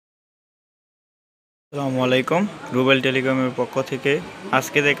আসসালামু আলাইকুম। রুবেল টেলিকমের পক্ষ থেকে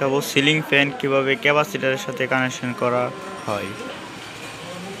আজকে দেখাবো সিলিং ফ্যান কিভাবে ক্যাপাসিটরের সাথে কানেকশন করা হয়।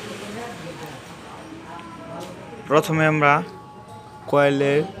 প্রথমে আমরা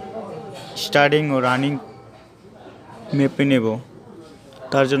কয়েলের স্টার্টিং ও রানিং মেপে নেব।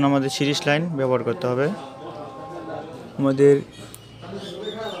 তার জন্য আমাদের সিরিজ লাইন ব্যবহার করতে হবে। আমাদের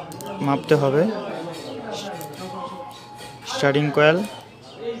মাপতে হবে স্টার্টিং কয়েল,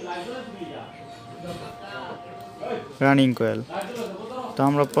 রানিং কয়েল। তো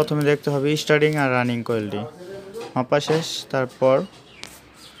আমরা প্রথমে দেখতে হবে স্টার্টিং আর রানিং কয়েলটি মাপা শেষ। তারপর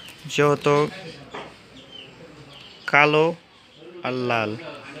যেহেতু কালো আর লাল,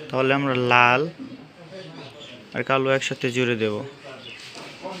 তাহলে আমরা লাল আর কালো একসাথে জুড়ে দেব,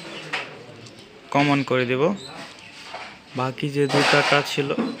 কমন করে দেব। বাকি যে দুটা কাজ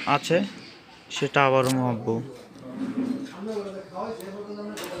আছে সেটা আবারও মাপবো।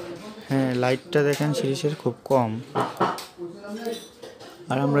 হ্যাঁ, লাইটটা দেখেন সিরিজের খুব কম,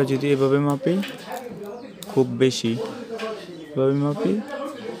 আর আমরা যদি এভাবে মাপি খুব বেশি, এভাবে মাপি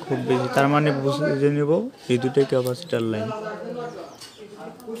খুব বেশি, তার মানে বুঝে নেব এই দুটোই ক্যাপাসিটার লাইন।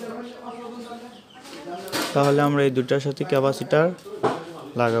 তাহলে আমরা এই দুটার সাথে ক্যাপাসিটার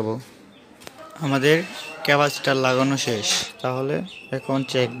লাগাবো। আমাদের ক্যাপাসিটার লাগানো শেষ। তাহলে এখন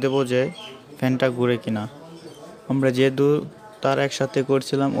চেক দেব যে ফ্যানটা ঘুরে কিনা। আমরা যে তার একসাথে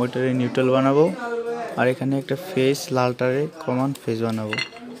করছিলাম ওইটারে নিউট্রাল বানাবো, আর এখানে একটা ফেজ লালটারে কমন ফেজ বানাবো।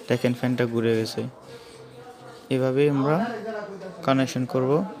 দেখেন ফ্যানটা ঘুরে গেছে। এভাবেই আমরা কানেকশন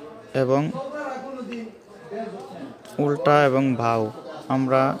করব। এবং উল্টা এবং ভাও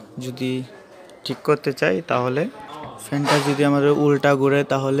আমরা যদি ঠিক করতে চাই, তাহলে ফ্যানটা যদি আমাদের উল্টা ঘুরে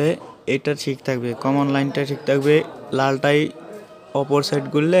তাহলে এটা ঠিক থাকবে, কমন লাইনটা ঠিক থাকবে, লালটাই অপর সাইড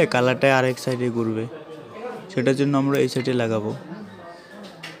ঘুরলে কালারটাই আরেক সাইডে ঘুরবে। সেটার জন্য আমরা এই সাইডে লাগাবো।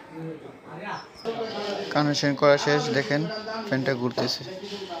 কানেকশন করা শেষ, দেখেন ফ্যানটা ঘুরতেছে।